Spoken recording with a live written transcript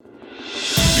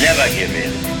Never give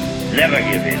in. Never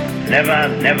give in. Never,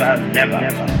 never, never,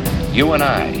 never. You and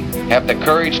I have the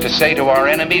courage to say to our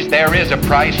enemies, there is a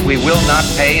price we will not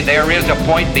pay. There is a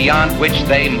point beyond which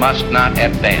they must not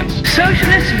advance.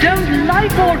 Socialists don't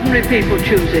like ordinary people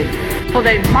choosing, for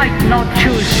they might not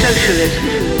choose socialism.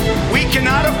 We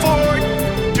cannot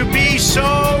afford to be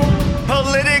so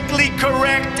politically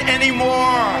correct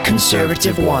anymore.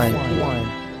 Conservative One.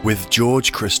 With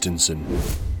George Christensen.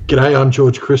 G'day, I'm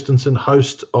George Christensen,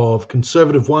 host of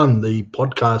Conservative One, the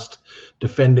podcast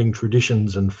defending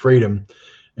traditions and freedom.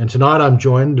 And tonight I'm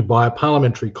joined by a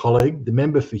parliamentary colleague, the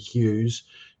member for Hughes,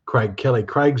 Craig Kelly.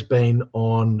 Craig's been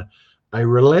on a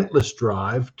relentless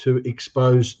drive to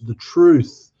expose the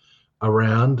truth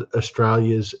around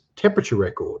Australia's temperature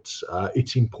records.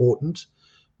 It's important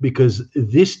because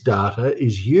this data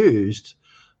is used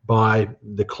by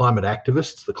the climate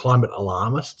activists, the climate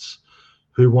alarmists,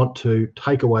 who want to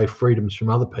take away freedoms from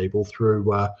other people through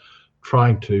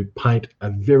trying to paint a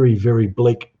very, very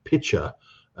bleak picture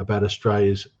about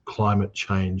Australia's climate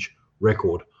change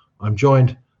record. I'm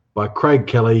joined by Craig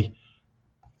Kelly.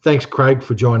 Thanks, Craig,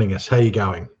 for joining us. How are you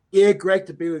going? Yeah, great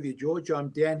to be with you, George. I'm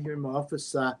down here in my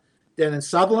office down in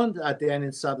Sutherland, down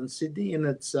in southern Sydney, and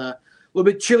it's a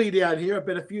little bit chilly down here,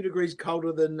 about a few degrees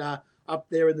colder than up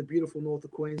there in the beautiful north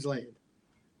of Queensland.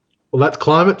 Well, that's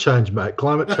climate change, mate.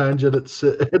 Climate change at its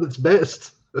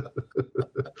best.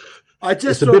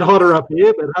 It's a bit hotter up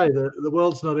here, but hey, the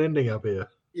world's not ending up here.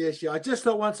 Yes, yeah. I just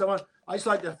thought I just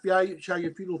like to show you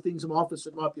a few little things in my office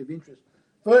that might be of interest.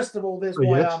 First of all, there's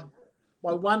my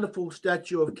wonderful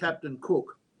statue of Captain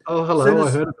Cook. Oh, hello.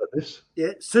 I heard about this.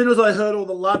 Yeah, as soon as I heard all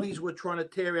the lovies were trying to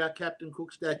tear our Captain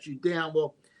Cook statue down,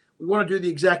 well, we want to do the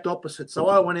exact opposite. So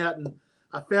I went out and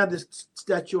I found this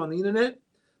statue on the internet.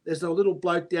 There's a little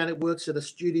bloke down that works at a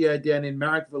studio down in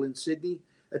Marrickville in Sydney.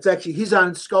 It's actually his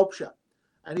own sculpture,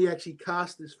 and he actually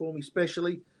cast this for me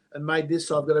specially and made this.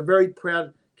 So I've got a very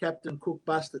proud Captain Cook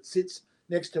bust that sits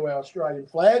next to our Australian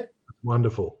flag.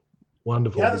 Wonderful.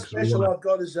 The other special I've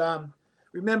got is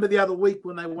remember the other week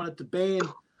when they wanted to ban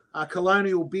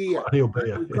colonial beer. We've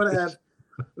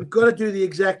got to do the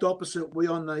exact opposite. We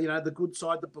on the good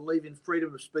side that believe in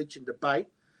freedom of speech and debate.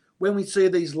 When we see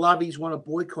these lovies want to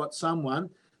boycott someone,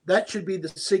 that should be the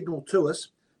signal to us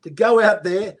to go out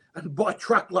there and buy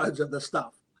truckloads of the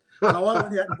stuff. So I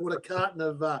went out and bought a carton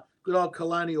of good old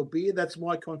colonial beer. That's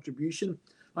my contribution.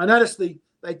 I noticed they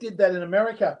did that in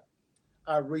America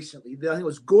recently. I think it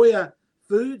was Goya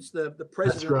Foods. The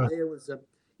president there was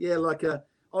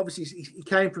obviously he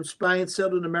came from Spain,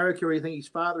 settled in America. I think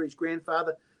his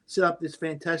grandfather set up this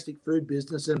fantastic food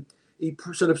business, and he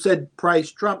sort of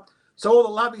praised Trump. So all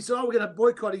the lovies said, we're going to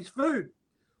boycott his food.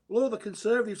 Well, all the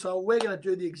conservatives said, we're going to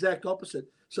do the exact opposite.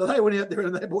 So they went out there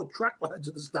and they bought truckloads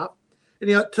of the stuff. And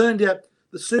it turned out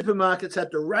the supermarkets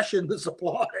had to ration the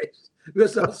supplies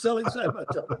because they were selling so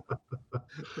much of it.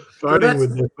 Fighting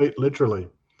with their feet, literally.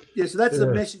 Yeah, so that's the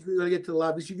message we've got to get to the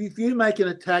lovies. If you make an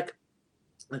attack,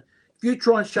 if you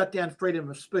try and shut down freedom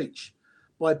of speech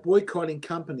by boycotting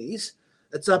companies,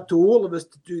 it's up to all of us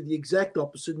to do the exact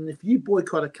opposite. And if you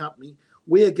boycott a company,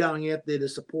 we are going out there to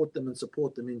support them and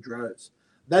support them in droves.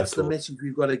 That's the message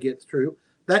we've got to get through.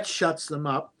 That shuts them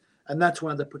up, and that's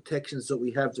one of the protections that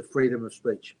we have to freedom of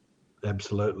speech.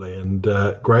 Absolutely, and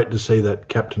great to see that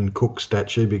Captain Cook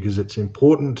statue because it's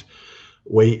important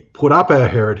we put up our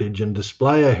heritage and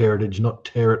display our heritage, not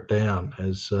tear it down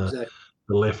as the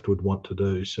left would want to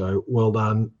do. So well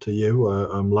done to you.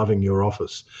 I'm loving your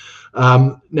office.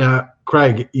 Now,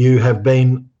 Craig, you have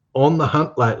been on the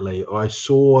hunt lately. I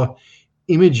saw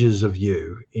images of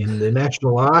you in the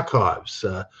National Archives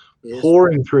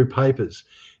pouring through papers.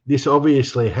 This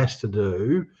obviously has to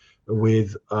do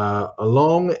with a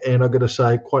long and I've got to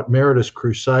say quite meritorious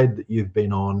crusade that you've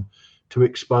been on to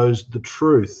expose the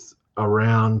truth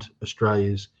around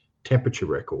Australia's temperature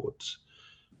records.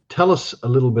 Tell us a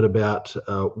little bit about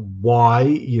why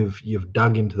you've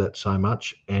dug into that so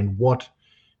much and what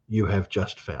you have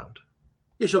just found.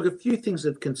 Yes, look, a few things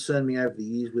that have concerned me over the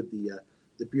years with the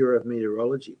Bureau of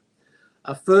Meteorology.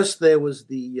 First, there was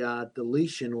the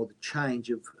deletion or the change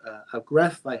of a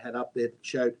graph they had up there that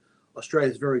showed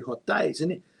Australia's very hot days.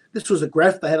 And this was a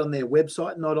graph they had on their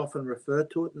website, and I'd often refer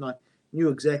to it, and I knew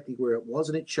exactly where it was.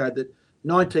 And it showed that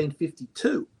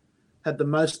 1952 had the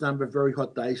most number of very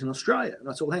hot days in Australia. And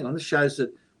I thought, well, hang on, this shows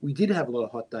that we did have a lot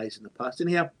of hot days in the past.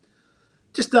 Anyhow,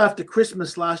 just after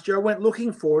Christmas last year, I went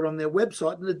looking for it on their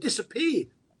website, and it disappeared.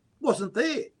 It wasn't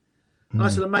there. And I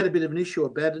sort of made a bit of an issue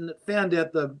about it, and it found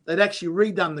out they'd actually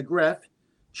redone the graph,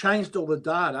 changed all the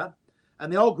data,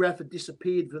 and the old graph had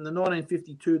disappeared from the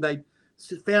 1952. They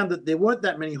found that there weren't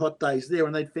that many hot days there,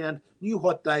 and they'd found new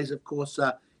hot days, of course,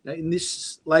 in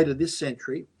this later this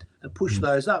century and push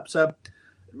those up. So it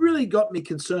really got me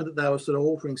concerned that they were sort of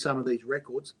altering some of these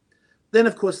records. Then,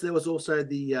 of course, there was also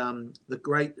the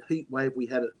great heat wave we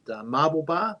had at Marble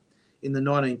Bar in the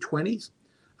 1920s.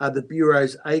 The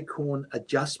Bureau's ACORN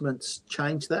adjustments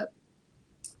changed that.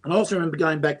 And I also remember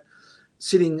going back,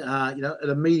 sitting at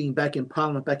a meeting back in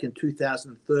Parliament back in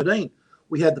 2013.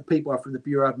 We had the people from the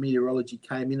Bureau of Meteorology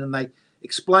came in and they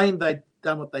explained they'd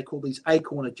done what they call these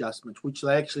ACORN adjustments, which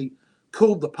they actually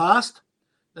cooled the past,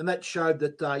 and that showed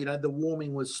that the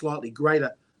warming was slightly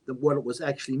greater than what it was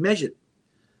actually measured.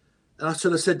 And I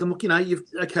sort of said to them, look,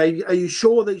 are you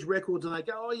sure these records? And they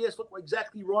go, oh yes, look, we're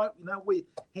exactly right. We're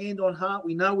hand on heart.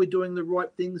 We know we're doing the right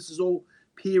thing. This is all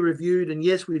peer reviewed, and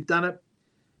yes, we've done it.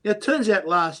 Now, it turns out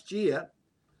last year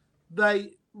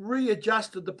they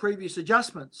readjusted the previous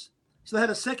adjustments, so they had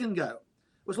a second go.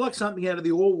 It was like something out of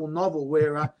the Orwell novel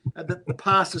where the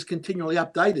past is continually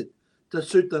updated to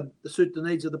suit the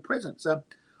needs of the present. So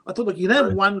I thought, look, you can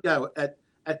have one go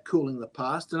at cooling the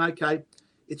past, and okay,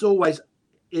 it's always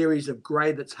areas of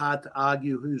grey that's hard to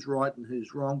argue who's right and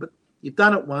who's wrong, but you've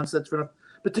done it once, that's fair enough.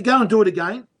 But to go and do it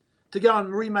again, to go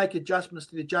and remake adjustments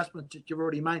to the adjustments that you've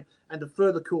already made, and to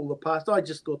further cool the past, I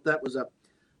just thought that was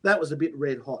a bit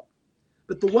red hot.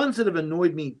 But the ones that have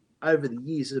annoyed me over the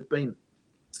years have been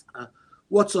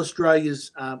what's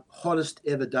Australia's hottest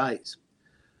ever days.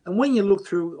 And when you look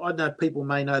through, I know people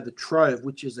may know the Trove,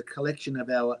 which is a collection of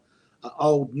our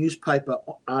old newspaper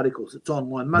articles. It's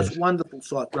online, most wonderful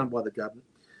site run by the government.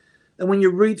 And when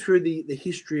you read through the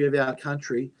history of our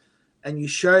country and you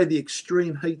show the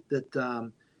extreme heat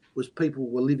that was people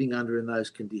were living under in those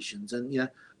conditions, and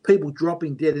people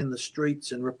dropping dead in the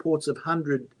streets, and reports of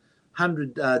 100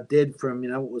 dead from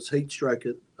what was heat stroke,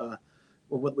 or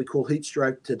what we call heat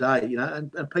stroke today,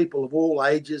 and people of all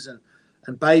ages,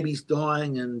 and babies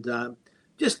dying, and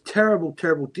just terrible,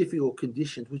 difficult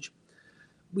conditions, which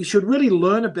we should really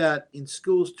learn about in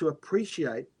schools to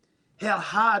appreciate how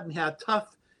hard and how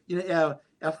tough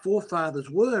our forefathers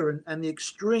were, and the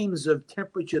extremes of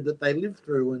temperature that they lived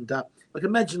through. And like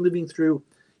imagine living through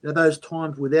those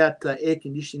times without air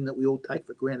conditioning that we all take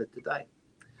for granted today.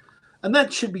 And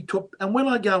that should be taught. And when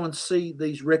I go and see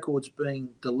these records being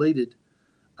deleted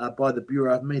by the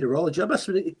Bureau of Meteorology, I must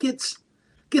admit it gets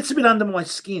a bit under my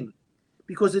skin,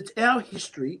 because it's our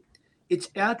history, it's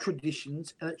our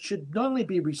traditions, and it should not only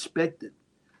be respected,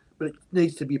 but it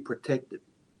needs to be protected.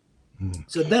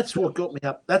 So that's what got me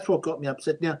up. That's what got me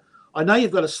upset. Now, I know you've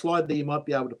got a slide there you might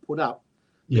be able to put up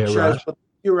that shows what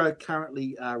the Bureau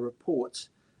currently reports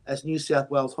as New South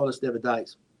Wales hottest ever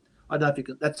days. I don't know if you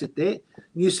can. That's it there.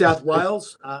 New South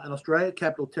Wales and Australia,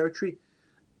 Capital Territory,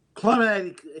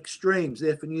 climatic extremes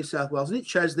there for New South Wales, and it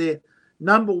shows there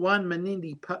number one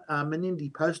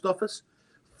Menindee Post Office,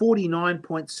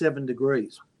 49.7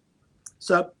 degrees.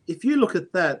 So if you look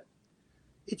at that,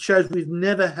 it shows we've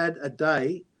never had a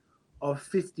day of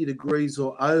 50 degrees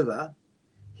or over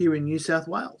here in New South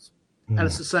Wales. And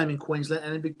it's the same in Queensland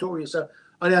and in Victoria. So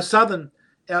on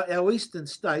our eastern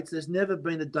states, there's never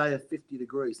been a day of 50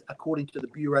 degrees, according to the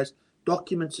Bureau's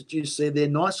documents that you see. They're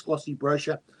nice glossy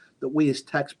brochure that we as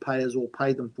taxpayers all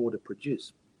pay them for to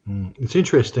produce. It's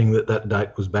interesting that date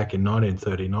was back in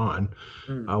 1939.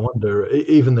 I wonder,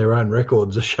 even their own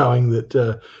records are showing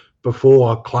that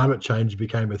before climate change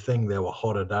became a thing, there were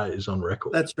hotter days on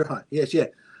record. That's right. Yes, yeah.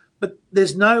 But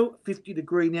there's no 50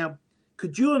 degree. Now,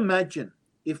 could you imagine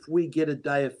if we get a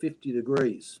day of 50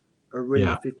 degrees, or really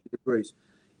 50 degrees?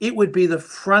 It would be the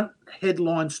front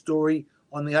headline story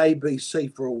on the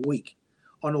ABC for a week,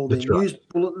 on all their news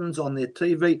bulletins, on their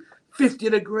TV.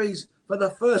 50 degrees for the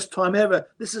first time ever.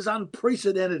 This is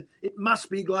unprecedented. It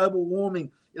must be global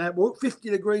warming. 50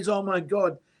 degrees, oh my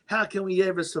God. How can we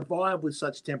ever survive with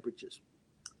such temperatures?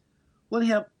 Well,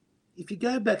 anyhow, if you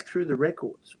go back through the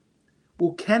records,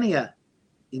 Wilcannia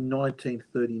in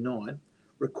 1939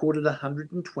 recorded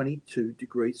 122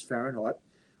 degrees Fahrenheit,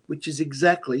 which is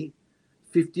exactly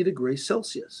 50 degrees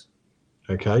Celsius.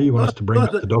 Okay, you want us to bring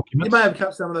up the documents? You may have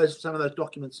cut some of those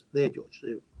documents there, George.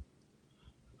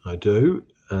 I do.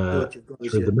 Through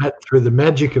the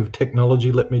magic of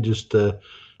technology, let me just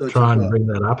try and bring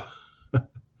that up.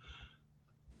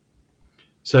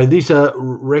 So these are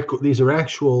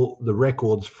the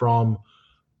records from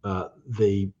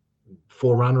the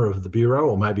forerunner of the Bureau,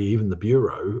 or maybe even the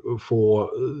Bureau,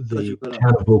 for the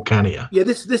town of Wilcannia. Yeah,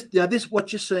 this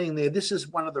what you're seeing there, this is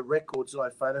one of the records that I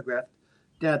photographed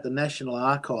down at the National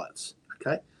Archives.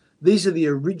 Okay, these are the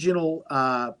original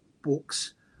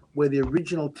books where the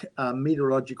original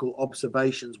meteorological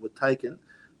observations were taken.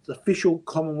 It's official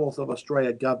Commonwealth of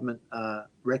Australia government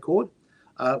record.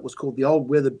 was called the Old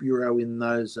Weather Bureau in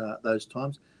those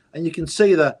times. And you can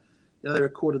see they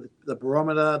recorded the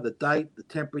barometer, the date, the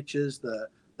temperatures.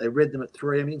 They read them at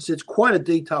 3 a.m. So it's quite a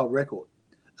detailed record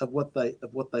of what they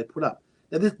put up.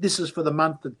 Now this is for the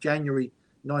month of January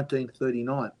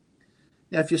 1939.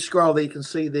 Now if you scroll there, you can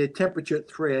see their temperature at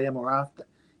 3 a.m. or after.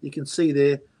 You can see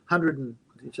there 100 and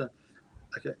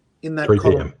okay in that 3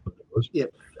 column. p.m. Yeah.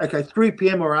 Okay, 3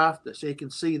 p.m. or after. So you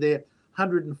can see there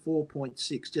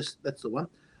 104.6. Just that's the one.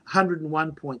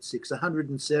 101.6,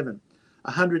 107,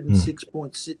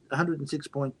 106.6,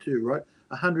 106.2, right?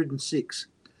 106,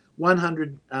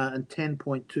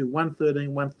 110.2,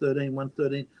 113, 113,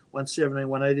 113, 117,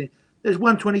 118. There's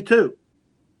 122.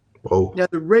 Whoa. Now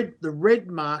the red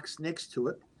marks next to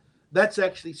it, that's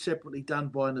actually separately done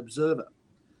by an observer.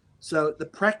 So the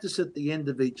practice at the end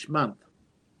of each month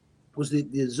was the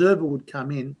observer would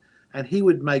come in and he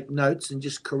would make notes and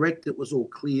just correct it was all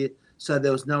clear, so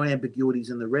there was no ambiguities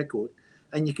in the record.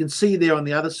 And you can see there on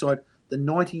the other side the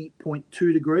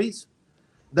 90.2 degrees.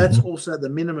 That's also the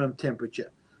minimum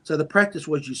temperature. So the practice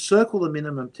was you circle the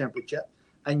minimum temperature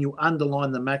and you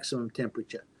underline the maximum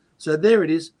temperature. So there it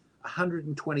is,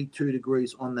 122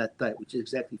 degrees on that date, which is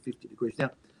exactly 50 degrees.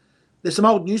 Now, there's some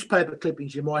old newspaper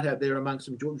clippings you might have there amongst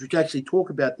them, George, which actually talk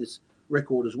about this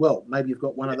record as well. Maybe you've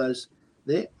got one of those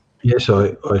there. Yes,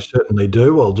 I certainly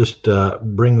do. I'll just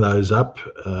bring those up,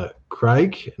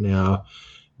 Craig. Now,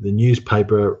 the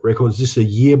newspaper records, is this a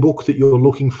yearbook that you're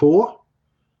looking for?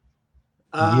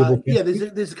 Yeah,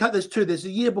 there's two. There's a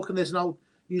yearbook and there's an old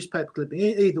newspaper clipping.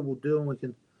 Either will do, and we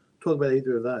can talk about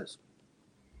either of those.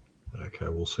 Okay,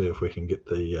 we'll see if we can get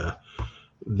the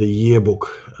yearbook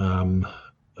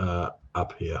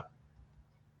up here.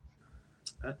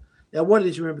 Now, what it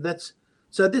is, remember,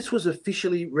 this was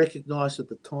officially recognised at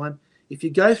the time. If you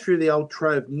go through the old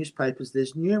Trove newspapers,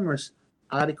 there's numerous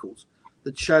articles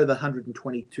that show the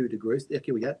 122 degrees.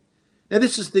 Here we go. Now,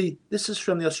 this is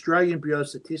from the Australian Bureau of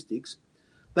Statistics.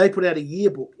 They put out a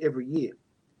yearbook every year.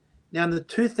 Now, in the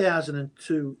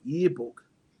 2002 yearbook,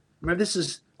 remember, this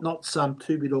is not some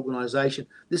two-bit organisation.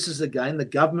 This is, again, the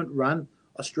government-run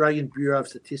Australian Bureau of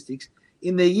Statistics.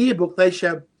 In their yearbook, they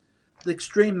show the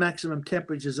extreme maximum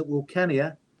temperatures at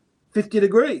Wilcannia, 50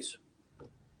 degrees.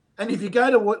 And if you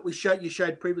go to what you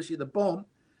showed previously, the bomb,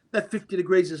 that 50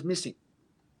 degrees is missing.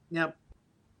 Now,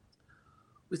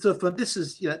 we thought, this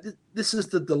is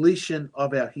the deletion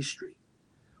of our history.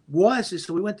 Why is this?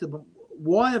 So we went to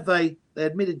why have they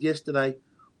admitted yesterday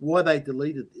why they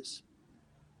deleted this.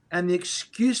 And the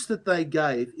excuse that they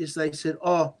gave is they said,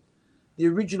 the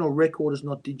original record is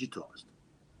not digitised.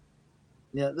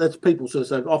 Now, that's people sort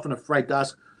of often afraid to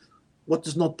ask, what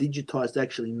does not digitised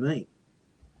actually mean?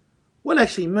 What it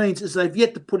actually means is they've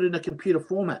yet to put it in a computer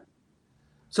format.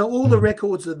 So all the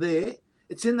records are there.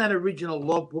 It's in that original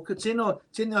logbook. It's in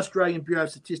the Australian Bureau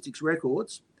of Statistics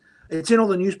records. It's in all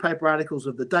the newspaper articles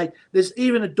of the date. There's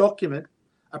even a document,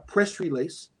 a press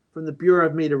release from the Bureau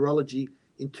of Meteorology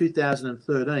in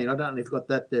 2013. I don't know if you've got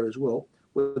that there as well,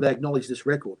 where they acknowledge this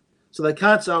record. So they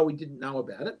can't say, we didn't know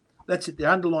about it. That's it. They're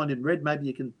underlined in red. Maybe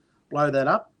you can blow that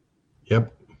up.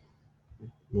 Yep.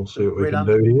 We'll see what we can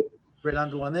do here. Red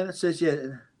underline there. It says,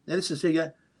 now this is, here you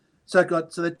go.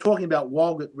 So they're talking about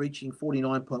Walgett reaching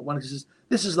 49.1.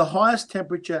 This is the highest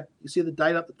temperature. You see the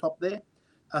date up the top there?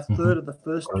 A third of the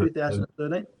first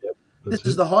 2013. Yep, this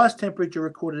is the highest temperature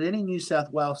recorded at any New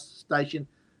South Wales station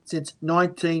since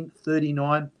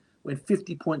 1939, when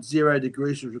 50.0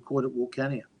 degrees was recorded at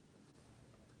Wilcannia.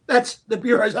 That's the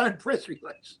Bureau's own press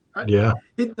release. Right? Yeah.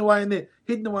 Hidden away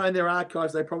in their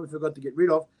archives, they probably forgot to get rid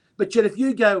of. But yet, if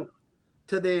you go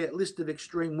to their list of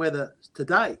extreme weather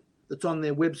today, that's on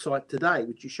their website today,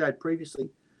 which you showed previously,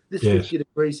 this 50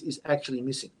 degrees is actually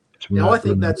missing. Now, I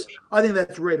think that's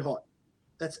red hot.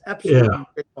 That's absolutely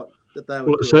red hot. That they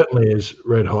it certainly is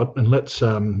red hot. And let's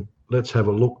have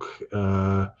a look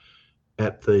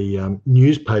at the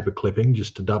newspaper clipping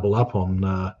just to double up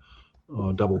on.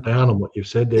 Double down on what you've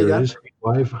said. There it is. Heat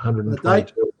wave,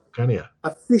 122 Wilcannia.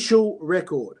 Official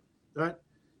record, right?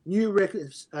 New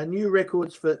records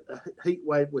for heat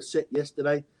wave were set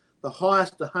yesterday. The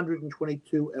highest,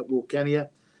 122 at Wilcannia,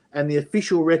 and the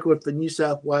official record for New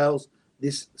South Wales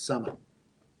this summer.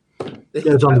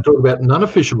 Goes on to talk about an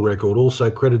unofficial record, also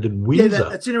credited Windsor. Yeah,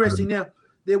 that's interesting. Now,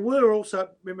 there were also,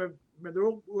 remember there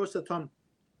were also time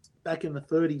back in the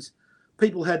 30s,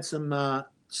 people had some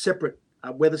separate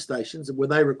weather stations where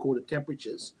they recorded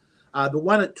temperatures. The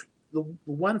one at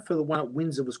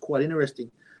Windsor was quite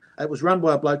interesting. It was run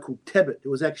by a bloke called Tebbit, who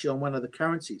was actually on one of the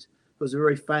currencies. He was a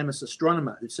very famous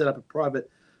astronomer who set up a private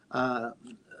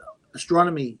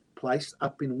astronomy place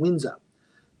up in Windsor.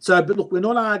 So, but look, we're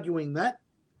not arguing that.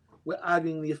 We're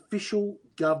arguing the official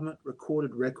government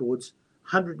recorded records,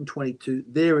 122.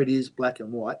 There it is, black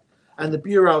and white. And the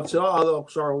Bureau said, "Oh,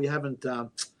 sorry, we haven't,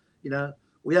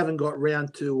 we haven't got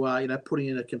round to, putting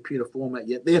in a computer format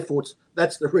yet. Therefore,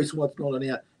 that's the reason why it's not on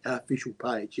our official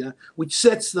page, which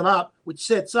sets up,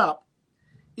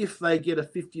 if they get a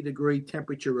 50-degree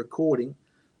temperature recording,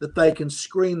 that they can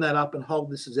screen that up and hold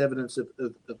this as evidence of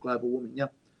global warming. Now,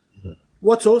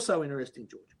 what's also interesting,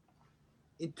 George,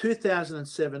 in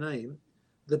 2017,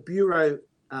 the Bureau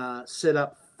set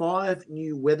up 5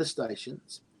 new weather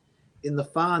stations in the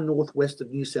far northwest of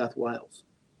New South Wales.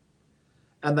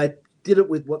 And they did it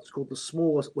with what's called the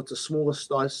smallest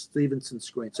size Stevenson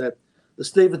screen. So the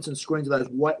Stevenson screens are those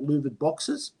white louvered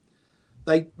boxes.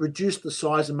 They reduced the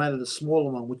size and made it a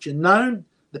smaller one, which are known,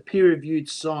 the peer-reviewed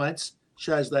science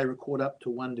shows they record up to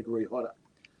 1 degree hotter.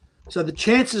 So the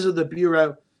chances of the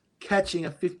Bureau catching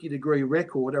a 50-degree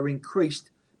record are increased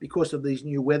because of these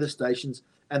new weather stations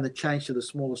and the change to the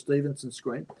smaller Stevenson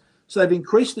screen. So they've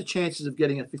increased the chances of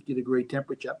getting a 50-degree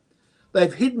temperature.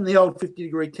 They've hidden the old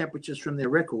 50-degree temperatures from their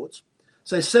records.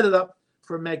 So they set it up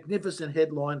for a magnificent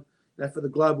headline for the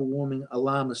global warming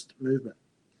alarmist movement.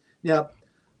 Now,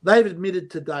 they've admitted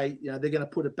today, they're going to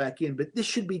put it back in, but this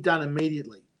should be done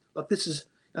immediately. Like this is,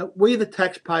 we the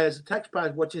taxpayers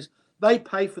watching this, they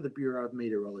pay for the Bureau of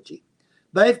Meteorology.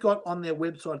 They've got on their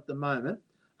website at the moment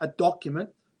a document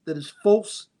that is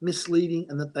false, misleading,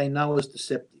 and that they know is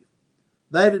deceptive.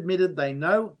 They've admitted they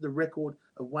know the record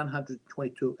of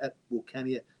 122 at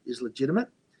Wilcannia is legitimate.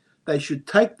 They should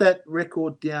take that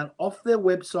record down off their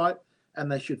website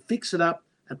and they should fix it up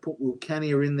and put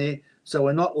Wilcannia in there so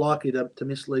we're not likely to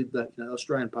mislead the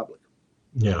Australian public.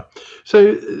 Yeah.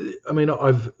 So, I mean,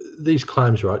 these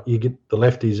claims, right, you get the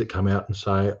lefties that come out and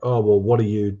say, oh, well, what are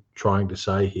you trying to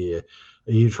say here?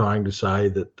 Are you trying to say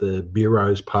that the Bureau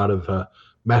is part of a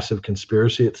massive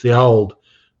conspiracy? It's the old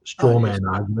straw man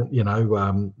argument,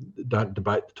 don't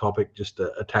debate the topic, just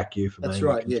attack you for being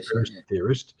a conspiracy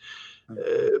theorist.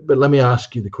 But let me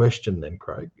ask you the question then,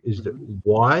 Craig, is that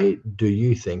why do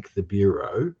you think the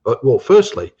Bureau, well,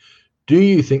 firstly, do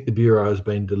you think the Bureau has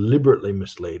been deliberately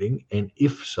misleading? And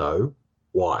if so,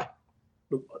 why?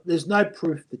 Look, there's no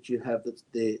proof that you have that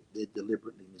they're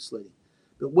deliberately misleading.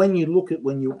 But when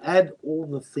you add all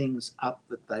the things up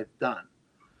that they've done,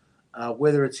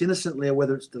 whether it's innocently or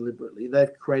whether it's deliberately,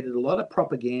 they've created a lot of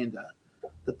propaganda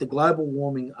that the global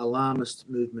warming alarmist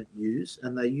movement use,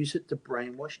 and they use it to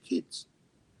brainwash kids.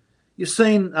 You've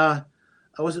seen,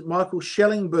 was it Michael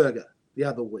Schellenberger the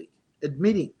other week,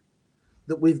 admitting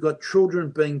that we've got children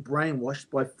being brainwashed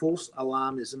by false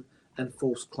alarmism and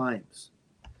false claims.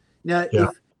 Now,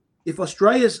 if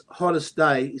Australia's hottest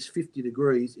day is 50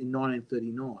 degrees in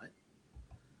 1939,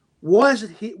 why is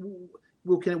it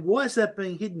why is that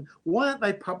being hidden? Why aren't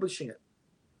they publishing it?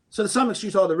 So there's some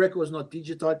excuse, the record is not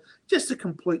digitized. Just a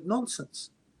complete nonsense.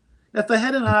 Now, if they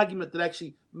had an argument that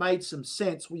actually made some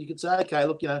sense, well, you could say, okay,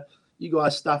 look, you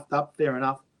guys stuffed up, fair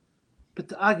enough. But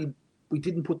to argue we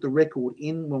didn't put the record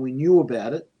in when we knew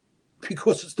about it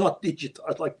because it's not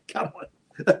digitized, like, come on.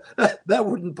 That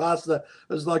wouldn't pass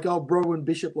it's like old Bronwyn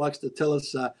Bishop likes to tell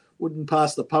us, wouldn't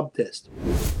pass the pub test.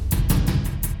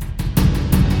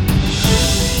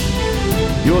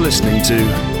 You're listening to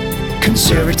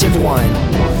Conservative Wine.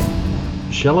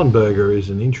 Schellenberger is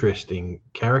an interesting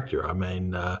character. I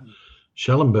mean,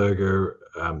 Schellenberger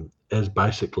has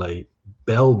basically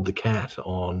belled the cat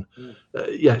on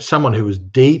someone who was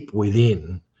deep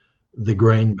within the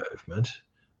Green movement,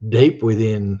 deep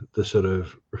within the sort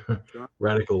of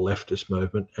radical leftist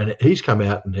movement. And he's come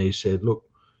out and he said, look,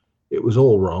 it was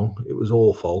all wrong. It was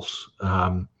all false.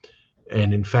 And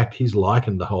in fact, he's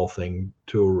likened the whole thing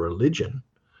to a religion.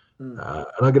 And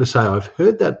I've got to say, I've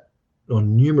heard that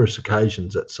on numerous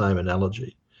occasions, that same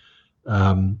analogy.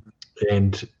 And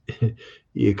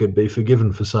you could be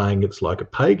forgiven for saying it's like a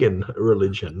pagan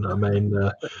religion. I mean,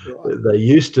 they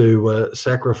used to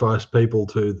sacrifice people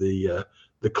to the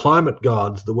climate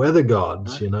gods, the weather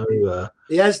gods, the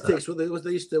Aztecs,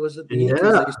 they used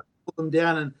to put them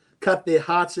down and cut their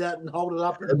hearts out and hold it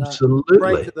up and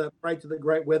pray to the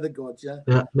great weather gods.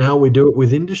 Now we do it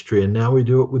with industry, and now we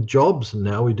do it with jobs, and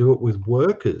now we do it with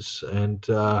workers, and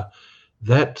I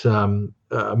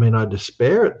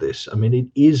despair at this. I mean, it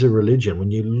is a religion. When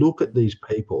you look at these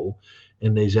people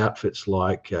in these outfits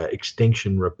like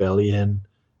Extinction Rebellion,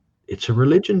 it's a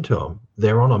religion to them.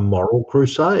 They're on a moral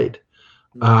crusade.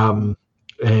 Look,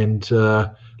 if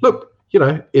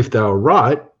they were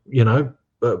right,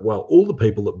 all the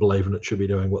people that believe in it should be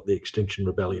doing what the Extinction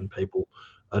Rebellion people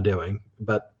are doing,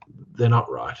 but they're not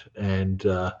right. And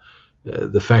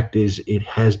the fact is, it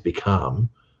has become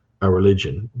a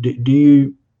religion.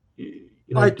 Do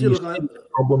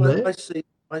problem there?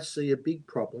 I see a big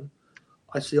problem.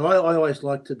 I always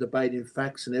like to debate in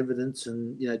facts and evidence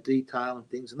and detail and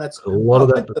things, and that's a lot of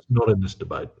that's not in this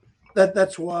debate.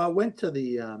 That's why I went to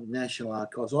the National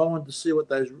Archives. I wanted to see what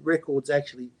those records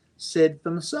actually said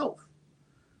for myself.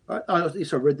 Right? I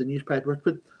read the newspaper,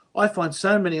 but I find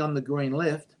so many on the Green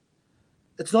Left.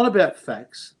 It's not about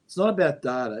facts. It's not about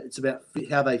data. It's about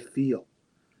how they feel,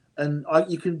 and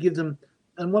you can give them.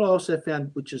 And what I also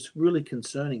found, which is really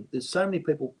concerning, there's so many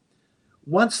people.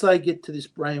 Once they get to this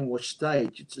brainwash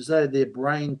stage, it's as though their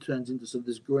brain turns into sort of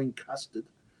this green custard,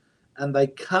 and they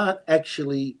can't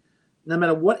actually, no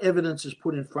matter what evidence is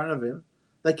put in front of him,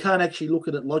 they can't actually look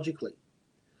at it logically.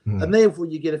 And therefore,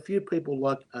 you get a few people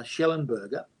like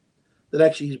Schellenberger, that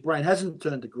actually his brain hasn't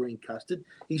turned to green custard.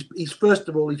 He's first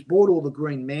of all, he's bought all the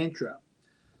green mantra,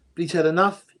 but he's had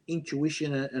enough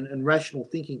intuition and rational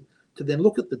thinking to then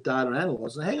look at the data and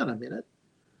analyze and hang on a minute.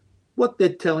 What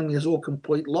they're telling me is all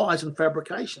complete lies and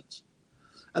fabrications.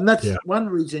 And that's one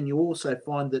reason you also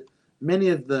find that many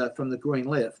of from the Green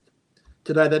Left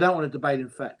today, they don't want to debate in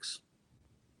facts.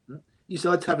 You say,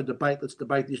 let's have a debate, let's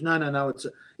debate this. No,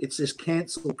 it's this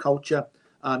cancel culture.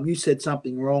 You said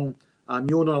something wrong.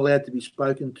 You're not allowed to be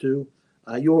spoken to.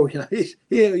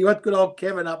 Here, you got good old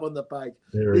Kevin up on the page.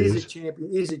 He's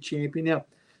a champion. Now,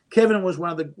 Kevin was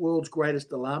one of the world's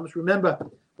greatest alarmists. Remember,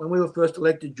 when we were first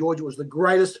elected, Georgia was the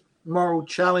greatest moral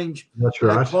challenge. That's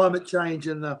right. Climate change.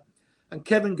 And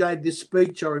Kevin gave this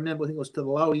speech, I remember, I think it was to the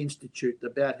Lowy Institute,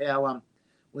 about how when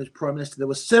he was Prime Minister, there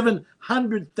were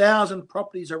 700,000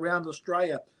 properties around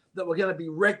Australia that were going to be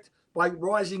wrecked by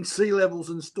rising sea levels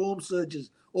and storm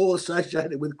surges, all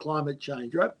associated with climate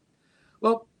change, right?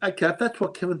 Well, okay, if that's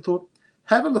what Kevin thought,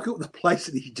 have a look at the place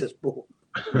that he just bought.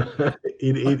 I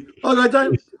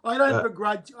don't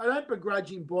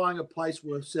begrudge him buying a place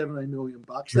worth $17 million.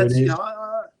 That's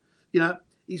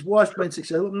his wife's been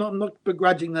successful. I'm not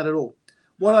begrudging that at all.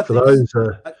 For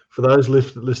those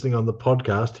listening on the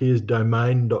podcast, here's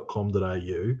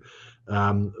domain.com.au.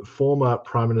 Former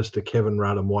Prime Minister Kevin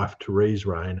Rudd and wife Therese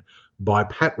Rain buy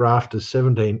Pat Rafter's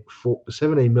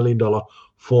 $17 million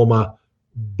former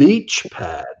beach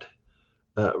pad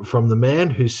from the man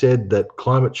who said that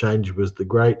climate change was the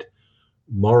great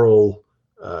moral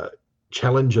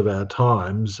challenge of our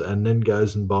times, and then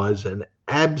goes and buys an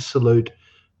absolute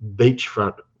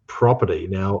beachfront property.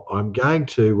 Now, I'm going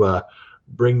to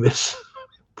bring this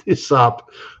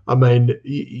up. I mean,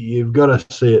 you've got to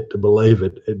see it to believe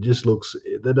it. It just looks,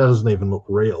 that doesn't even look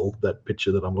real, that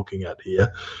picture that I'm looking at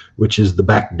here, which is the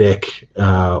back deck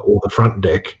or the front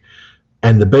deck.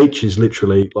 And the beach is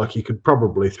literally like you could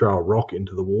probably throw a rock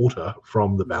into the water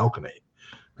from the balcony.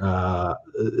 I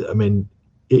mean,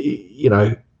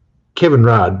 Kevin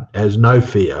Rudd has no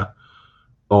fear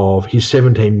of his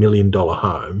 $17 million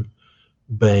home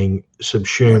being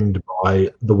subsumed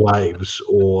by the waves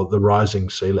or the rising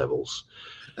sea levels.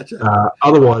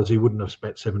 Otherwise, he wouldn't have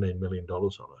spent $17 million on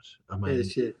it. I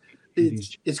mean,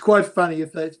 it's quite funny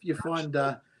if you find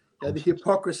the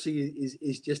hypocrisy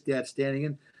is just outstanding.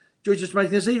 And George, just making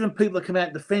there's even people that come out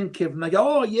and defend Kevin. They go,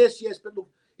 "Oh yes, but look,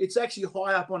 it's actually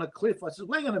high up on a cliff." I said,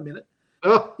 "Hang on a minute.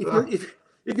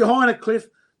 If you're high on a cliff,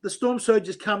 the storm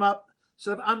surges come up,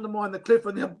 sort of undermine the cliff,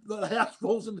 and the house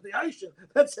falls into the ocean.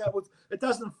 That's how it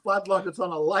doesn't flood like it's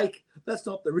on a lake. That's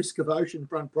not the risk of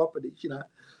oceanfront properties,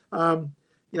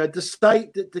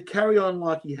 to carry on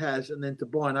like he has, and then to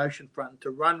buy an oceanfront and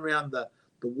to run around the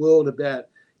world about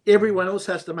everyone else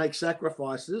has to make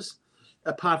sacrifices,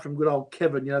 apart from good old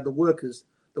Kevin, the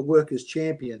workers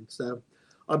champion. So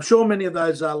I'm sure many of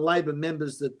those Labor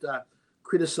members that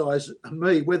criticise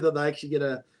me, whether they actually get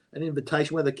an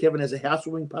invitation, whether Kevin has a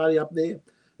housewarming party up there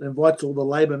and invites all the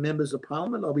Labor members of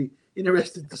Parliament, I'll be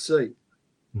interested to see.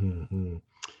 Mm-hmm.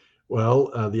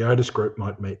 Well, the Otis Group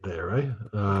might meet there, eh?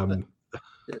 Well,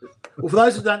 for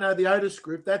those who don't know the Otis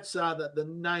Group, that's the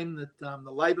name that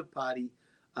the Labor Party,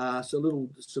 so a little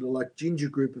sort of like ginger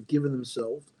group, have given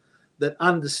themselves, that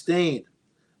understand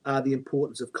the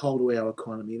importance of coal to our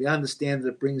economy. They understand that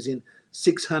it brings in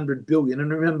 $600 billion.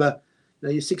 And remember,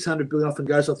 your $600 billion often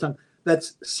goes off time.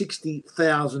 That's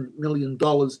 $60,000 million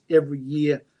every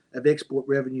year of export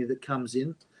revenue that comes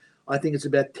in. I think it's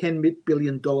about $10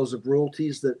 billion of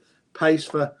royalties that pays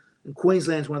for, and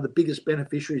Queensland's one of the biggest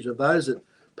beneficiaries of those, that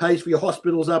pays for your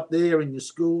hospitals up there and your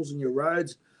schools and your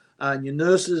roads and your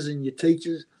nurses and your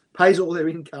teachers, pays all their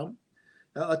income.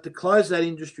 To close that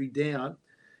industry down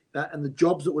and the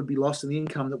jobs that would be lost and the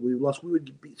income that we lost, we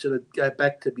would sort of go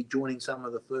back to be joining some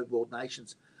of the third world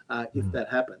nations if that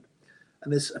happened.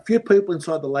 And there's a few people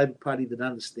inside the Labor Party that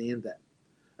understand that.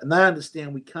 And they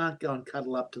understand we can't go and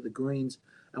cuddle up to the Greens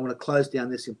and want to close down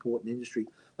this important industry.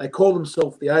 They call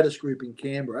themselves the Otis Group in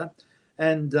Canberra,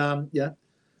 and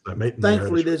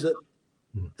thankfully there's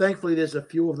a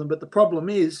few of them. But the problem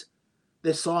is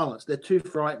they're silenced. They're too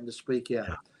frightened to speak out.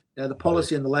 Yeah. You know, the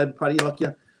policy in the Labor Party,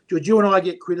 George, you and I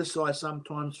get criticised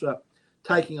sometimes for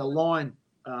taking a line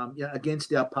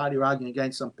against our party or arguing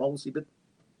against some policy, but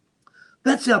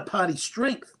that's our party's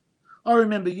strength. I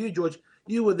remember you, George.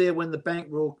 You were there when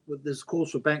there's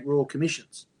calls for bank royal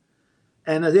commissions,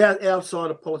 and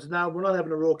outside of politics, no, we're not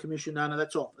having a royal commission. No,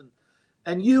 that's off.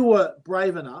 And you were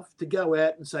brave enough to go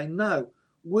out and say, no,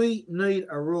 we need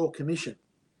a royal commission.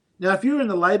 Now, if you were in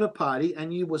the Labor Party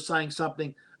and you were saying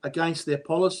something against their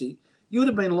policy, you would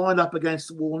have been lined up against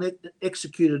the wall and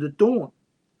executed at dawn.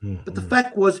 Mm-hmm. But the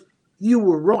fact was, you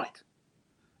were right.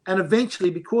 And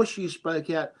eventually, because you spoke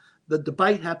out, the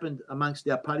debate happened amongst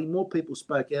our party. More people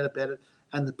spoke out about it,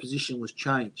 and the position was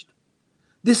changed.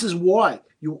 This is why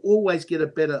you always get a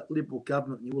better Liberal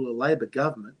government than you will a Labor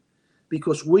government,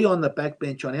 because we on the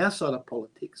backbench on our side of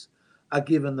politics are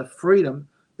given the freedom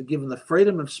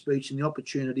of speech and the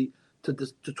opportunity to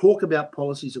talk about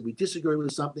policies. If we disagree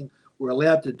with something, we're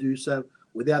allowed to do so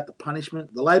without the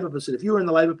punishment. The Labor said, if you were in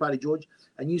the Labor Party, George,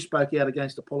 and you spoke out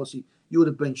against a policy, you would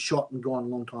have been shot and gone a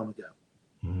long time ago.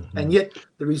 Mm-hmm. And yet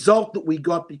the result that we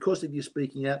got because of you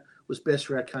speaking out was best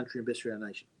for our country and best for our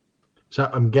nation. So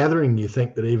I'm gathering you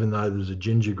think that even though there's a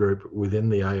ginger group within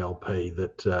the ALP,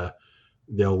 that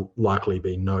there'll likely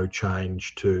be no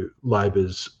change to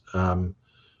Labor's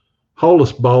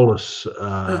holus bolus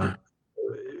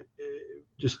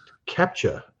just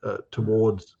capture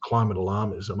towards climate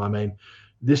alarmism. I mean,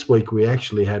 this week we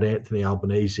actually had Anthony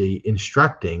Albanese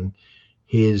instructing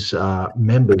his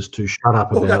members to shut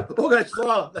up about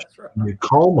the new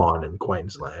coal mine in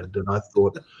Queensland. And I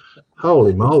thought,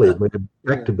 holy moly, we're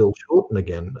back to Bill Shorten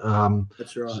again.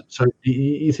 That's right. So do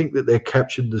you think that they're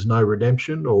captured, there's no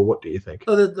redemption, or what do you think?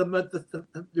 Well,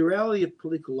 the reality of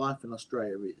political life in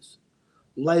Australia is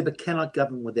Labor cannot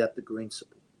govern without the Green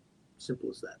support. Simple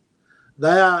as that.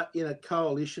 They are in a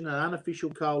coalition, an unofficial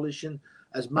coalition,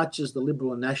 as much as the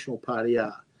Liberal and National Party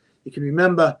are. You can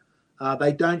remember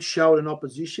they don't show it in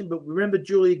opposition, but remember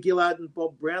Julia Gillard and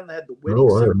Bob Brown? They had the wedding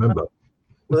ceremony. I remember.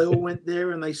 Well, they all went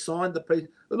there and they signed the piece.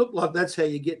 It looked like that's how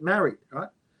you get married, right?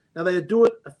 Now, they do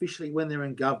it officially when they're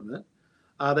in government.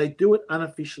 They do it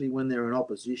unofficially when they're in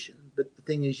opposition. But the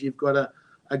thing is, you've got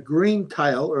a green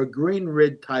tail or a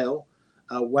green-red tail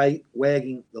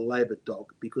wagging the Labor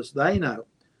dog, because they know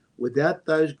without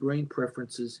those green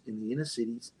preferences in the inner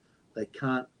cities, they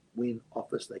can't win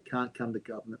office. They can't come to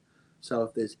government. So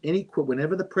if there's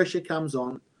whenever the pressure comes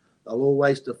on, they'll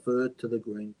always defer to the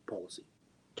green policy.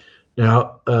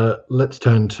 Now, let's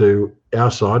turn to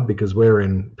our side, because we're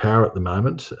in power at the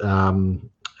moment. I'm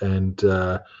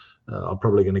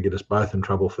probably going to get us both in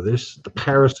trouble for this. The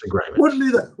Paris Agreement.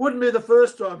 Wouldn't be the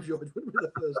first time, George. Wouldn't be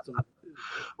the first time.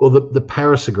 Well, the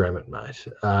Paris Agreement, mate.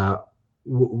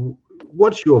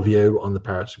 What's your view on the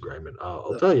Paris Agreement?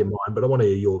 I'll tell you mine, but I want to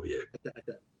hear your view.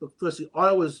 Okay. Look, firstly,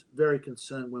 I was very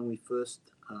concerned when we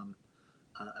first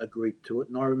agreed to it,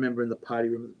 and I remember in the party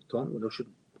room at the time, and I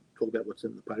shouldn't talk about what's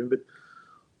in the party room, but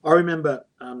I remember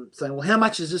saying, well, how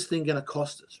much is this thing going to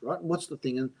cost us, right? And what's the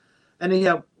thing? And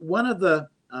anyhow, one of the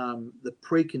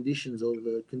preconditions or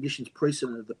the conditions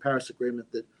precedent of the Paris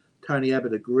Agreement that Tony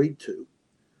Abbott agreed to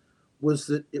was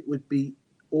that it would be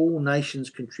all nations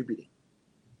contributing.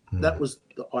 That was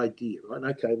the idea, right?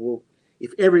 Okay, well,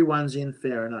 if everyone's in,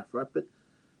 fair enough, right? But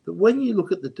when you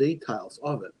look at the details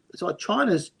of it, it's like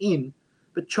China's in,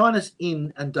 but China's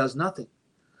in and does nothing.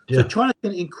 Yeah. So China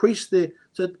can increase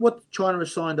so what China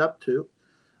has signed up to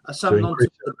are some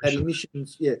nonsense about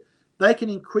emissions. Yeah, they can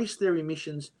increase their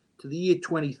emissions to the year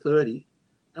 2030,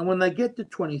 and when they get to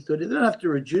 2030, they don't have to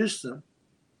reduce them.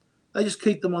 They just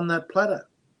keep them on that plateau.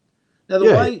 Now,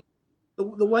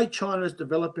 the way China is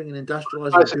developing and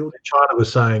industrializing, China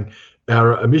was saying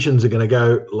our emissions are going to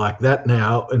go like that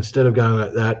now. Instead of going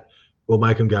like that, we'll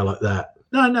make them go like that.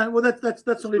 No. Well, that's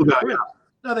not even correct.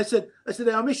 No, they said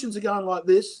our emissions are going like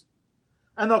this,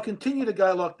 and they'll continue to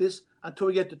go like this until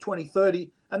we get to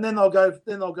 2030, and then they'll go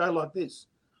like this.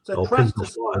 So trust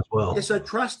us as well. Yeah, so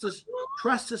trust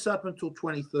us up until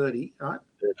 2030, right?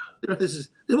 Yeah. This is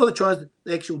what the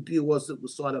actual deal was that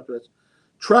was signed up to us.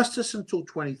 Trust us until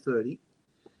 2030.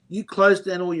 You close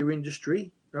down all your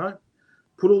industry, right?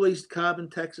 Put all these carbon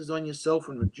taxes on yourself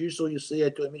and reduce all your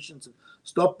CO2 emissions and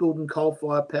stop building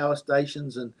coal-fired power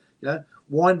stations and,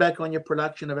 wind back on your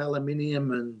production of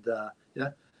aluminium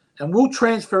and we'll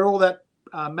transfer all that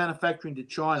manufacturing to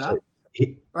China. So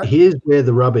here's where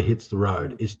the rubber hits the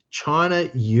road. Is China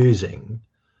using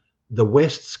the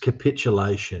West's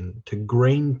capitulation to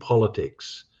green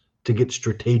politics to get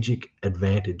strategic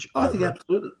advantage? I think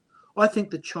absolutely. I think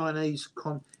the Chinese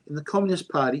in the Communist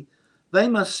Party, they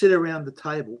must sit around the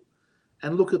table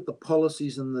and look at the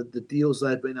policies and the deals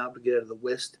they've been able to get out of the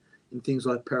West in things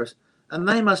like Paris, and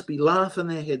they must be laughing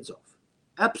their heads off,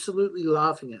 absolutely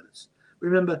laughing at us.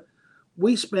 Remember,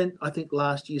 we spent, I think,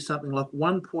 last year something like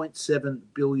 $1.7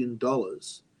 billion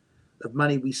of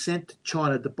money we sent to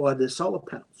China to buy their solar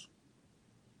panels.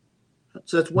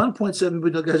 So it's 1.7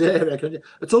 billion that goes out of our country.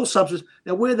 It's all subsidies.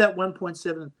 Now, where that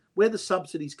 1.7, where the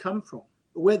subsidies come from,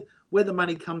 where the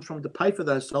money comes from to pay for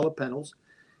those solar panels,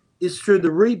 is through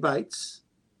the rebates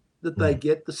that they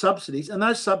get, the subsidies, and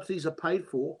those subsidies are paid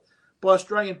for by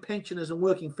Australian pensioners and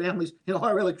working families in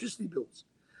higher electricity bills.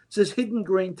 So there's hidden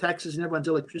green taxes in everyone's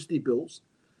electricity bills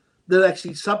that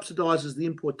actually subsidises the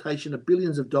importation of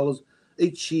billions of dollars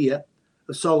each year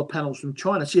of solar panels from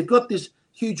China. So you've got this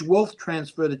huge wealth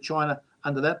transfer to China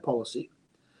under that policy.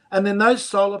 And then those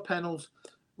solar panels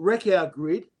wreck our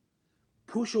grid,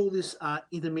 push all this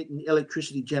intermittent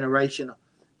electricity generation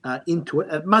into it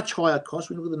at much higher cost.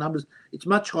 When you look at the numbers, it's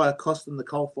much higher cost than the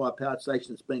coal-fired power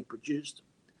station that's being produced.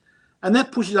 And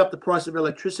that pushes up the price of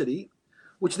electricity,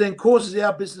 which then causes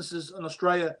our businesses in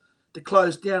Australia to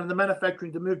close down and the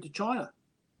manufacturing to move to China.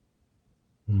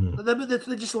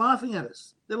 They're just laughing at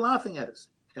us. They're laughing at us,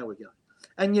 how we're going.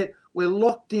 And yet we're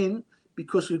locked in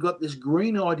because we've got this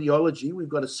green ideology. We've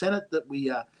got a Senate that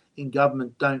we in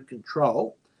government don't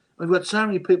control. We've got so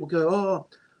many people go, oh,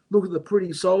 look at the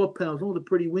pretty solar panels, all the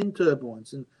pretty wind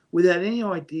turbines, and without any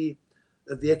idea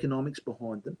of the economics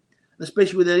behind them,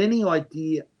 especially without any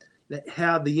idea that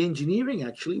how the engineering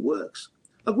actually works.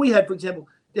 Like we had, for example,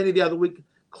 Danny, the other week,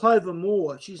 Clover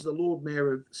Moore, she's the Lord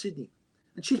Mayor of Sydney,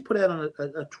 and she's put out on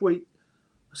a tweet,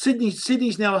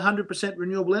 Sydney's now 100%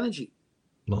 renewable energy.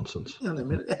 Nonsense. Hang on a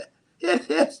minute.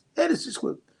 How does this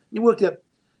work? You worked out,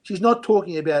 she's not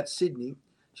talking about Sydney,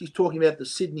 she's talking about the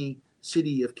Sydney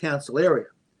City of Council area.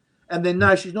 And then,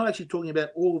 no, she's not actually talking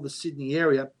about all of the Sydney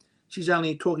area. She's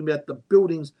only talking about the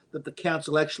buildings that the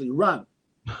council actually run.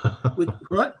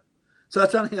 Right? So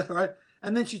that's only right.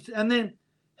 And then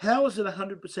how is it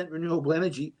 100% renewable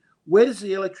energy? Where does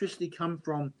the electricity come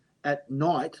from at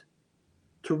night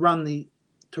to run the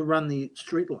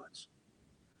streetlights?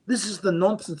 This is the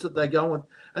nonsense that they go on,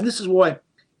 and this is why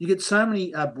you get so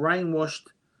many brainwashed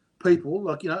people,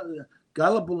 like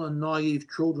gullible and naive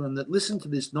children that listen to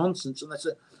this nonsense, and they say,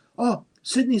 "Oh,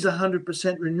 Sydney's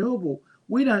 100% renewable.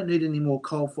 We don't need any more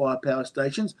coal-fired power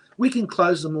stations. We can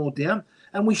close them all down,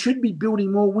 and we should be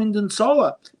building more wind and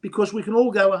solar because we can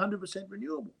all go 100%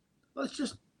 renewable." Well, it's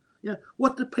just,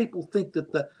 what do people think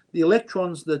that the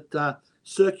electrons that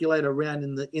circulate around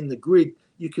in the grid,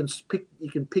 you can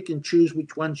pick and choose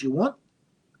which ones you want?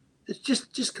 It's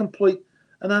just complete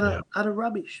and utter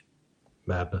rubbish.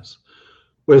 Madness.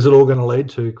 Where's it all going to lead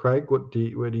to, Craig?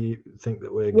 Where do you think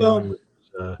that we're going with?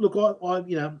 Look,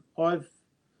 I've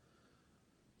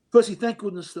firstly, thank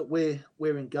goodness that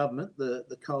we're in government.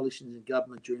 The coalition's in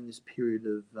government during this period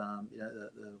of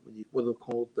what they'll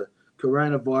call the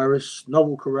coronavirus,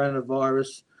 novel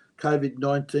coronavirus,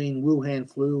 COVID-19,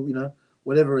 Wuhan flu,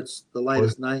 whatever it's the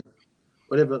latest name,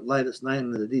 whatever latest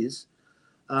name that it is.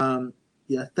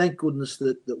 Thank goodness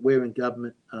that we're in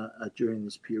government during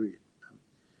this period.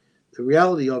 The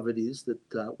reality of it is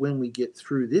that when we get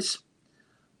through this,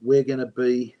 we're going to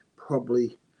be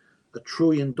probably $1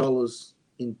 trillion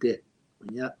in debt,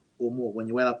 or more, when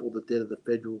you add up all the debt of the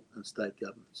federal and state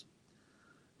governments.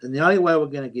 And the only way we're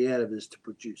going to get out of it is to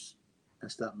produce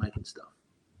and start making stuff.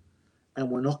 And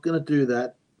we're not going to do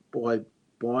that by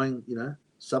buying,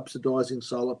 subsidizing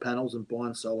solar panels and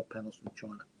buying solar panels from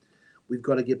China. We've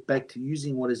got to get back to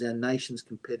using what is our nation's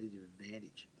competitive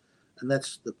advantage. And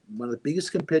that's one of the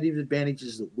biggest competitive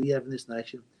advantages that we have in this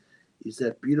nation is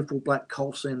that beautiful black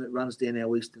coal seam that runs down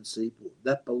our eastern seaboard.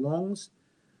 That belongs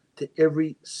to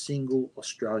every single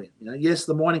Australian. Yes,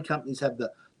 the mining companies have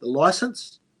the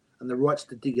license and the rights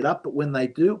to dig it up, but when they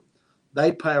do,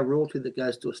 they pay a royalty that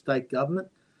goes to a state government,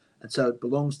 and so it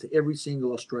belongs to every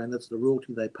single Australian. That's the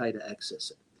royalty they pay to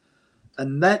access it,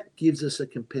 and that gives us a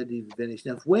competitive advantage.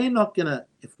 Now, if we're not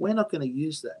going to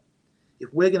use that,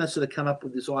 if we're going to sort of come up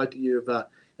with this idea of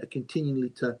continually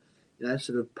to,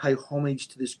 sort of pay homage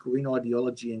to this green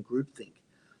ideology and groupthink,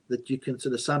 that you can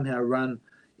sort of somehow run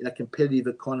a competitive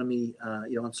economy,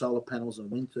 on solar panels and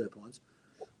wind turbines,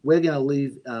 we're going to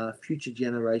leave future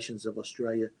generations of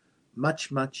Australia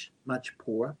much, much, much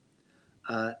poorer,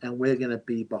 and we're going to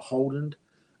be beholden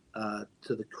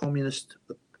to the communist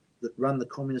that run the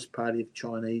Communist Party of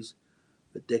Chinese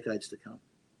for decades to come.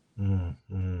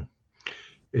 Mm-hmm.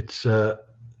 It's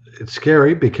it's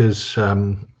scary because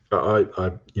I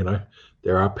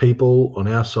there are people on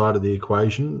our side of the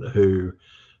equation who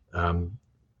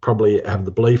probably have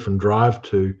the belief and drive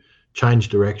to change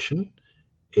direction.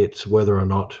 It's whether or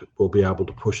not we'll be able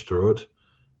to push through it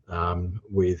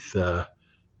with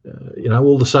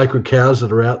all the sacred cows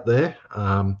that are out there,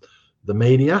 the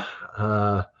media,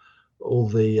 all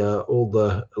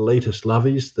the elitist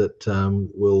lovies that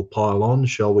will pile on.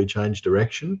 Shall we change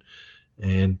direction?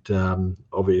 And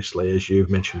obviously, as you've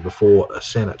mentioned before, a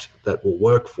Senate that will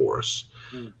work for us.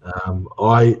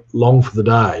 I long for the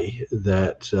day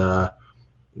that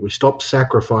we stop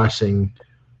sacrificing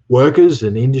workers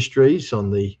and industries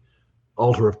on the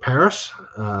altar of Paris,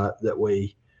 that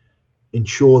we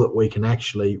ensure that we can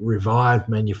actually revive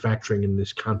manufacturing in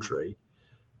this country,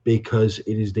 because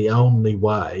it is the only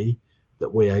way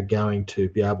that we are going to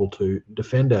be able to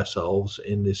defend ourselves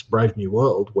in this brave new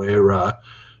world where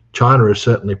China has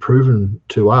certainly proven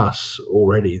to us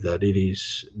already that it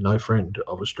is no friend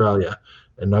of Australia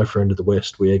and no friend of the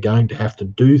West. We are going to have to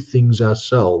do things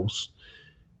ourselves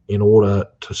in order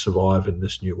to survive in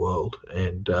this new world.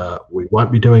 And we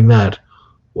won't be doing that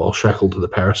while shackled to the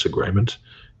Paris Agreement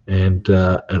and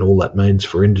all that means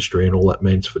for industry and all that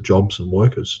means for jobs and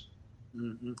workers.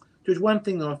 Mm-hmm. There's one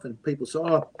thing that often people say,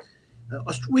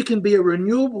 we can be a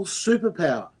renewable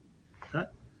superpower. Right?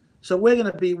 So we're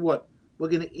going to be what? We're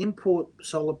going to import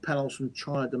solar panels from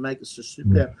China to make us a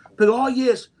superpower. But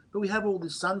we have all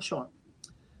this sunshine.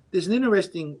 There's an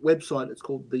interesting website. It's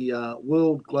called the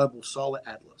World Global Solar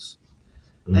Atlas.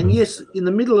 Mm-hmm. And yes, in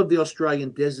the middle of the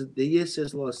Australian desert, there's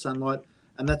a lot of sunlight,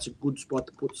 and that's a good spot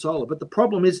to put solar. But the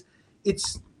problem is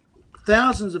it's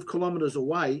thousands of kilometres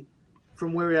away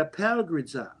from where our power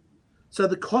grids are. So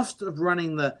the cost of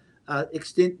running the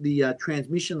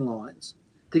transmission lines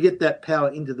to get that power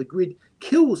into the grid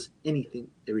kills anything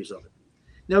there is of it.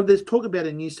 Now, there's talk about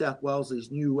in New South Wales, these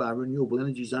new renewable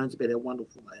energy zones, about how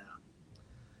wonderful they are.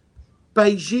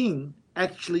 Beijing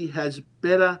actually has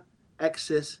better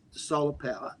access to solar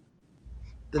power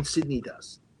than Sydney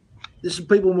does. This is,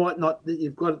 people might not,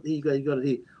 you've got it here, you've got it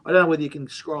here. I don't know whether you can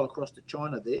scroll across to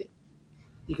China there.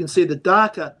 You can see the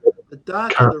darker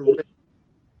the red.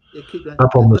 Yeah, keep going.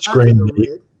 Up on the screen,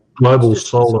 the Global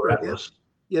Solar Atlas.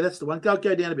 Yeah, that's the one. Go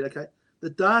down a bit, okay. The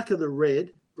darker the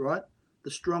red, right,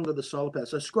 the stronger the solar power.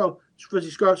 So scroll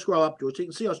up, George, so you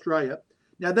can see Australia.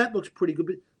 Now that looks pretty good.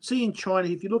 But see in China,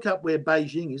 if you look up where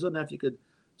Beijing is, I don't know if you could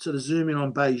sort of zoom in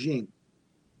on Beijing.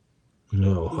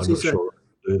 No, I'm not sure I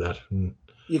can do that.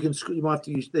 You might have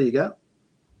to use, there you go.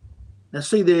 Now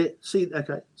see there,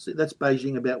 okay, see that's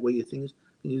Beijing about where your thing is.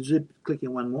 Can you click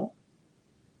in one more?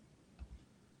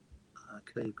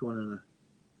 Okay, you've gone in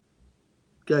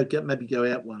maybe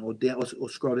go out one or down or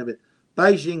scroll down a bit.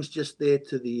 Beijing's just there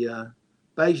to the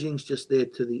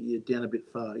down a bit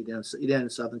far. You're down in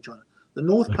southern China. The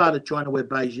north part of China where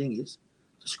Beijing is,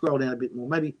 scroll down a bit more.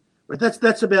 Maybe right,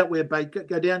 that's about where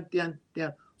go down.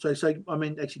 So I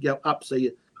mean actually go up so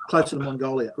you're closer to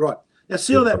Mongolia. Right. Now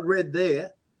see all that red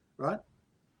there, right?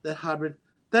 That hard red,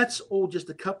 that's all just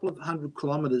a couple of 100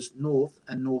 kilometers north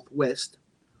and northwest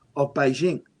of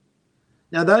Beijing.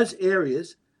 Now those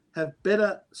areas have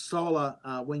better solar,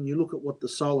 when you look at what the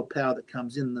solar power that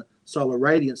comes in, the solar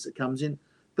radiance that comes in,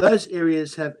 those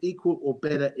areas have equal or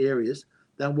better areas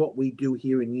than what we do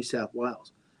here in New South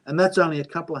Wales. And that's only a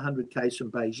couple of 100 k's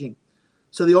from Beijing.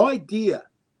 So the idea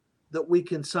that we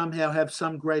can somehow have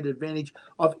some great advantage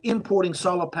of importing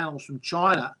solar panels from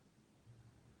China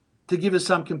to give us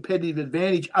some competitive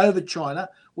advantage over China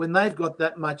when they've got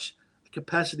that much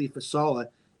capacity for solar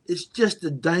is just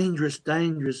a dangerous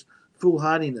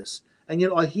foolhardiness. And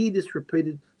yet I hear this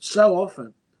repeated so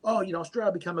often.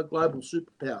 Australia become a global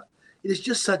superpower. It is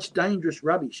just such dangerous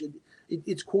rubbish.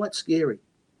 It's quite scary.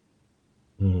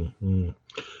 Mm-hmm.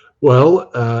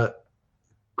 Well,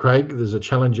 Craig, there's a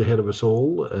challenge ahead of us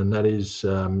all, and that is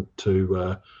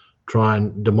to try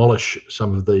and demolish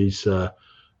some of these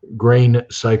green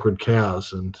sacred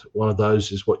cows. And one of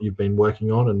those is what you've been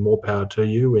working on, and more power to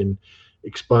you in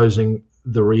exposing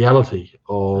the reality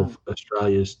of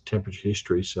Australia's temperature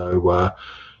history. So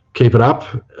keep it up.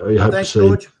 We hope to see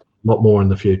George. A lot more in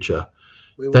the future.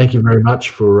 Thank you very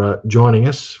much for joining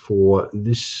us for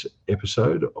this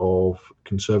episode of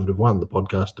Conservative One, the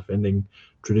podcast defending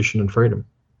tradition and freedom.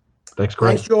 Thanks,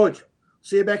 Craig. Thanks, George.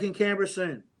 See you back in Canberra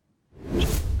soon.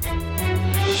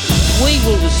 We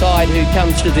will decide who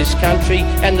comes to this country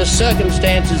and the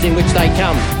circumstances in which they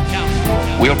come.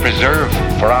 We'll preserve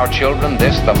for our children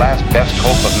this, the last best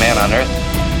hope of man on earth,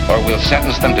 or we'll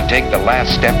sentence them to take the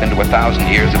last step into 1,000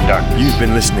 years of darkness. You've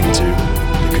been listening to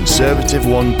the Conservative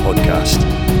One podcast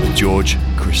with George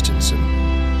Christensen.